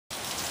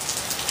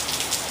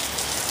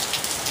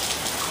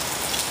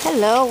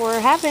Hello,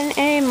 we're having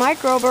a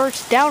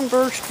microburst,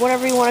 downburst,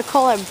 whatever you want to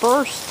call it,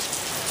 burst.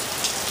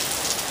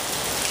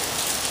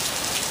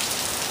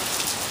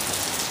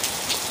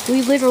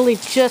 We literally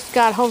just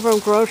got home from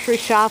grocery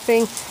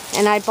shopping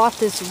and I bought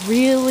this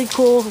really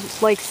cool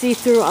like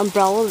see-through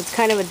umbrella that's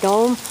kind of a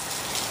dome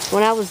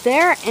when I was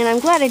there, and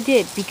I'm glad I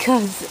did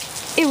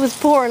because it was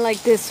pouring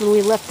like this when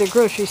we left the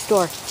grocery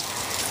store.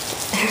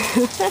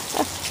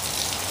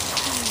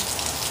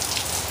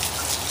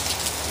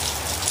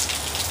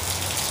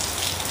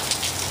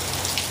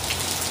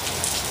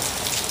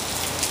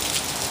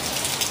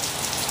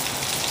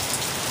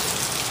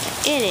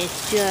 It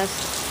is just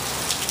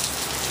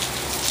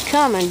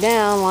coming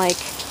down like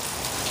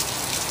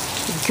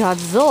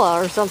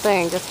Godzilla or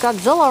something. Just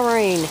Godzilla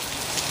rain.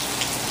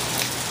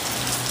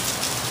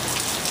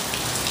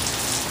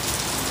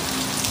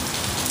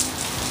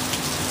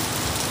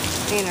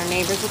 And our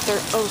neighbors with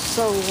their oh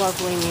so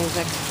lovely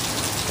music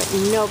that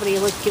nobody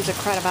gives a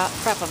crap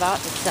about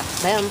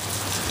except them.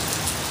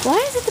 Why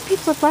is it the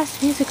people that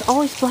blast music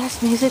always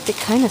blast music that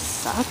kind of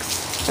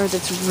sucks or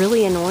that's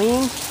really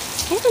annoying?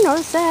 I never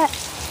noticed that.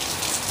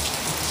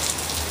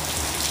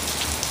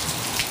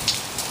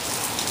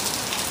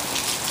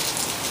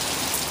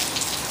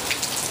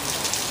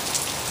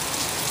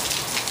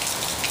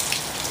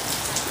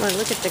 Well,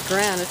 look at the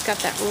ground. It's got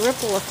that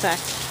ripple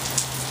effect.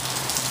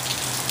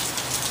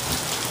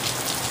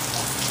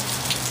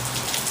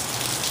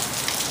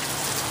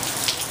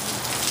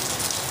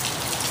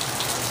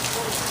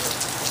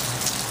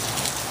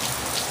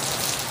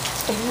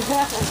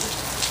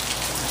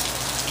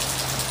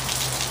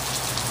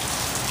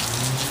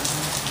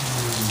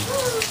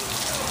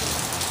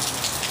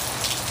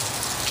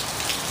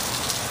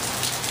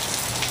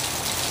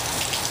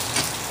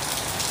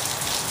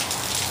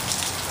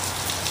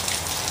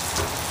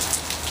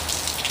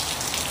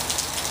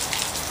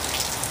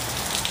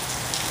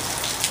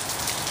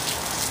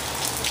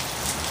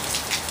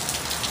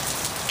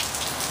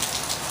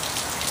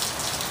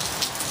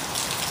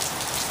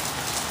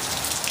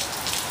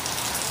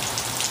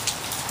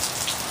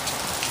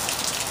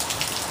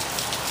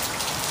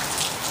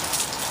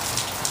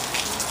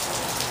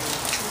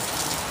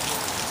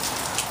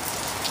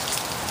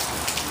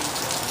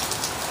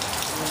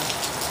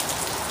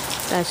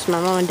 That's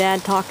my mom and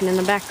dad talking in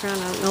the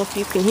background. I don't know if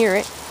you can hear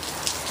it.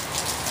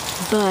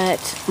 But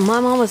my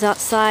mom was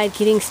outside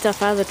getting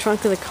stuff out of the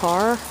trunk of the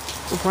car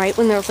right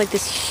when there was like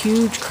this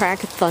huge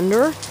crack of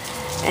thunder.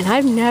 And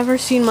I've never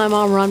seen my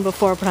mom run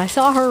before, but I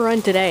saw her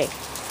run today.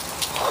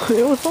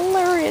 It was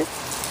hilarious.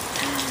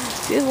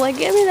 She was like,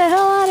 get me the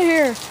hell out of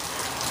here.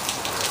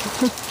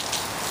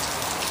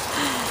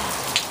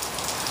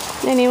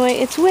 Anyway,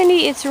 it's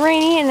windy, it's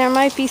rainy, and there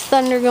might be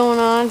thunder going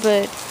on,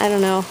 but I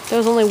don't know. There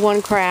was only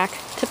one crack.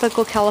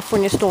 Typical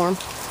California storm.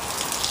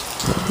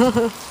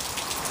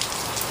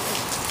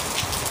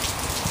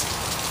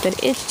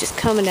 But it's just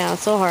coming down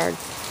so hard.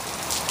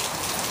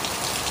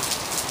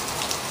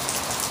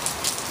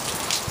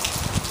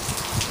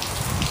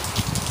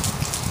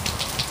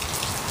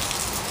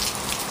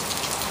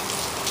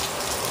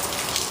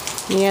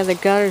 Yeah, the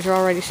gutters are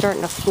already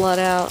starting to flood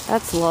out.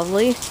 That's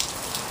lovely.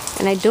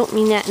 And I don't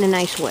mean that in a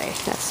nice way.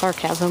 That's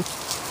sarcasm.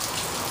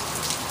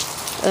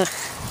 Ugh.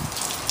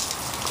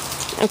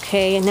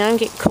 Okay, and now I'm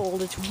getting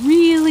cold. It's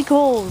really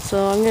cold,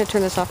 so I'm going to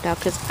turn this off now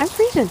because I'm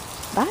freezing.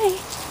 Bye.